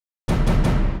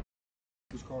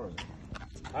car is it?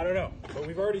 I don't know, but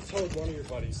we've already told one of your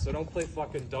buddies, so don't play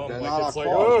fucking dumb. They're like not it's our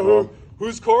like, cars, oh, bro.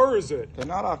 whose car is it? They're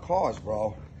not our cars,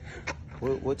 bro.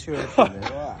 What's your issue,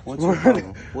 man? What's your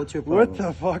problem? What's your problem? What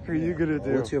the fuck are you gonna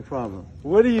do? What's your problem?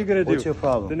 What are you gonna do? What's your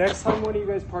problem? The next time one of you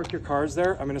guys park your cars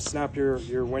there, I'm gonna snap your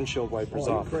windshield wipers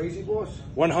Are you off. crazy, boss?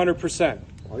 100%.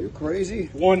 Are you crazy?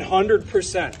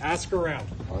 100%. Ask around.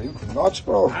 Are you nuts,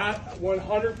 bro?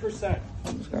 100%.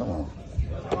 What's going on?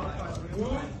 Move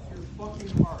your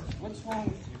fucking cars. What's wrong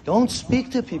with you? Don't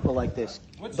speak to people like this.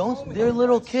 They're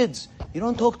little kids. You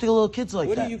don't talk to little kids like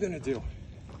that. What are you gonna do?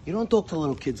 You don't talk to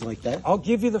little kids like that. I'll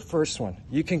give you the first one.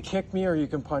 You can kick me or you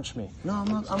can punch me. No, I'm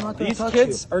not going to These touch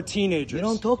kids you. are teenagers. You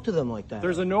don't talk to them like that.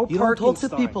 There's a no You parking don't talk to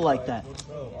sign. people like that.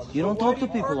 You don't talk to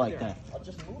people like that.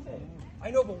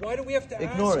 I know, but why do we have to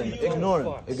Ignore ask him. you? Ignore him.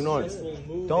 Fucks? Ignore Just him.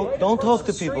 move Don't right talk across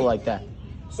to the people street. like that.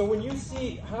 So when you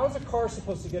see, how's a car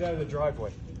supposed to get out of the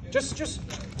driveway? Just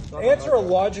answer a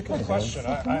logical question.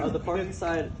 The parking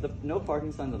side, no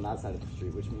parking signs on that side of the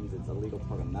street, which means it's illegal to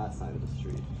park on that side of the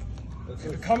street.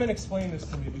 Come and explain this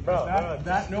to me, because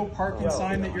that no parking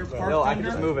sign that you're parked No, I under.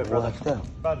 can just move it, brother. Relax down.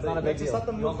 It's not a big deal. Just let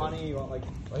them move money. You want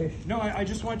No, I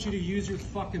just want you to use your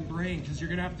fucking brain, because you're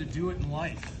gonna have to do it in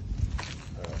life,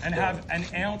 and have an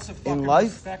ounce of fucking In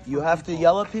life, respect you for have to people.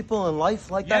 yell at people in life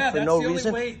like that for no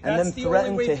reason, and then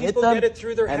threaten to hit them,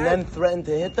 and then threaten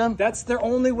to hit them. That's the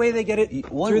only way they get it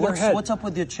through their head. What's up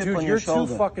with your chip Dude, on your shoulder? you're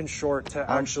too fucking short to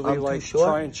actually I'm too like short?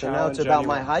 try and So challenge now it's about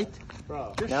my anyone. height?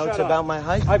 Just Now it's shut about up. my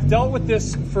height? I've dealt with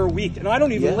this for a week, and I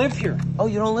don't even Yeah? live here. Oh,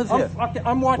 you don't live here?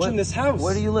 I'm watching this house.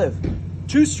 Where do you live?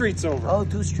 2 streets over. Oh,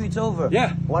 2 streets over.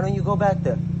 Yeah. Why don't you go back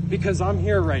there? Because I'm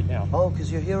here right now. Oh, because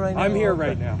you're here right now? I'm here Okay.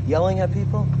 right now. Yelling at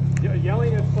people?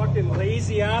 Yelling at fucking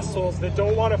lazy assholes that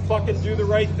don't want to fucking do the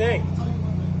right thing.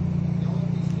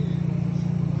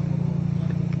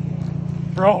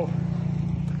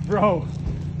 Bro,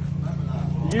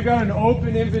 you got an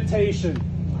open invitation.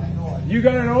 You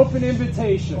got an open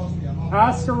invitation.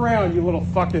 Ask around, you little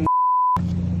fucking.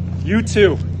 You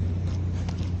too.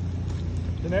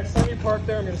 The next time you park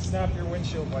there, I'm gonna snap your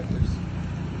windshield wipers.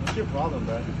 What's your problem,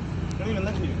 bro? Don't even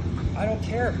live here. I don't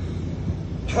care.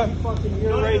 I'm fucking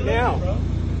here right now.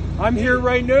 I'm here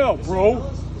right now,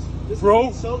 bro.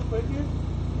 Bro. So quick here.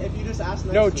 If you just ask.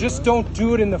 No, just don't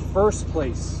do it in the first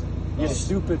place. You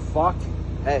stupid fuck.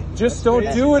 Hey. Just don't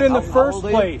do it in the How first old are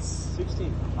you? place.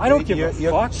 16. I don't give a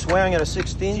You're fuck. swearing at a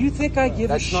 16? Do you think I give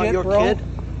That's a not shit, your bro?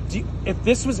 kid? If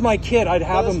this was my kid, I'd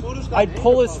have this him. fool just got I'd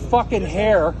pull anger his problems. fucking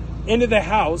hair into the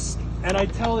house, and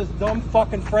I'd tell his dumb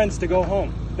fucking friends to go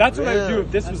home. That's what I'd do Really?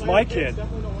 if this was my kid.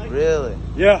 Definitely don't like Really?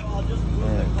 Yeah, I'll just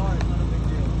move the car. It's not a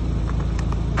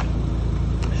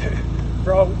big deal.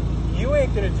 bro. You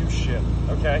ain't gonna do shit,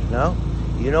 okay? No?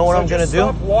 You know what So I'm gonna just do?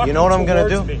 stop walking You know what I'm gonna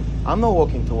do? towards me. I'm not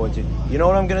walking towards you. You know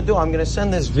what I'm gonna do? I'm gonna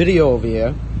send this video over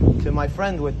here to my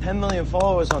friend with 10 million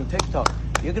followers on TikTok.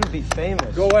 You're gonna be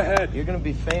famous. Go ahead. You're gonna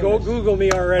be famous. Go Google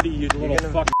me already, you little gonna-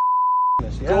 fuck.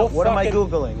 Yeah, Go what am I fucking-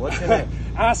 Googling? What's your name?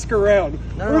 Ask around.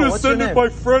 No, I'm gonna what's your send it name? my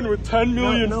friend with 10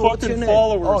 million what's your fucking name?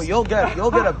 followers. Oh, you'll get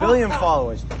a billion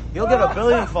followers. You'll get a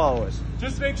billion followers.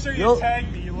 Just make sure you You'll-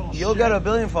 tag me, you little You'll shit. get a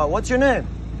billion followers. What's your name?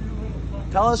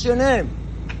 Tell us your name.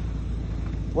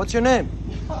 What's your name?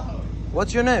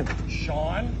 What's your name?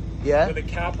 Sean. Yeah? With a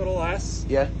capital S.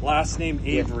 Yeah. Last name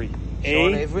Avery.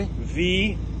 Sean Avery?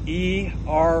 Avery.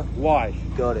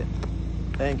 Got it.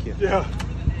 Thank you. Yeah.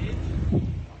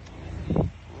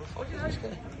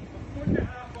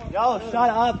 Yo, shut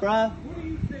up, bro.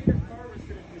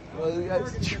 Well, you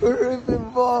guys tripping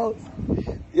balls.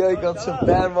 Yeah, I got some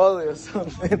bad money or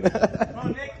something.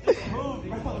 This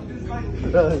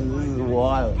is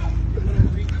wild.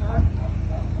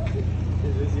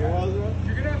 Is this your house, bro?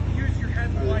 You're gonna have to use your head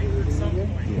and light at some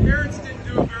point. Parents didn't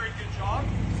do a very good job,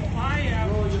 so I am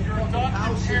your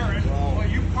adopted parent while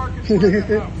you park in front of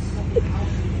your house.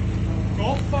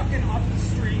 Go fucking up the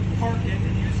street, park it,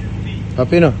 and use your feet.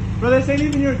 Papino. Bro, this ain't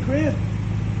even your crib.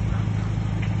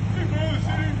 Hey, bro, this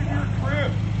ain't even your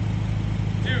crib.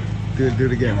 Dude, Do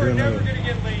it again. you are never gonna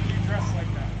get laid. You dress like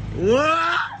that.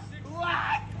 What?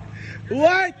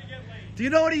 What? Do you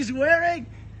know what he's wearing?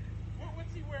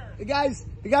 What's he wearing? The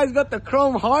guy's got the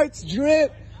chrome hearts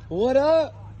drip. What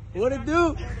up? What it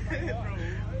do?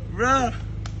 Bro.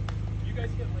 You guys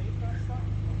get laid for that stuff?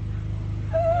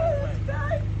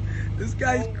 This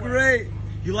guy's great.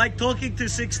 You like talking to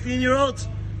 16-year-olds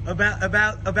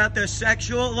about their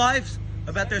sexual lives?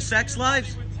 About their sex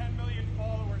lives? With 10 million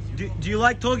followers, Do you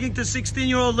like talking to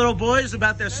 16-year-old little boys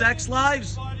about their sex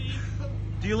lives? buddy.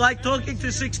 Do you like talking to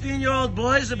 16-year-old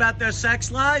boys about their sex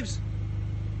lives?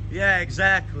 Yeah,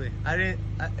 exactly.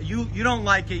 You don't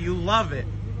like it, you love it.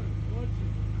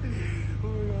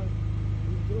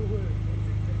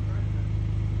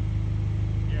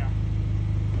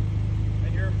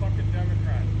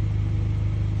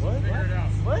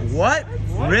 What?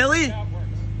 Really? That works.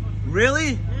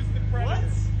 Really?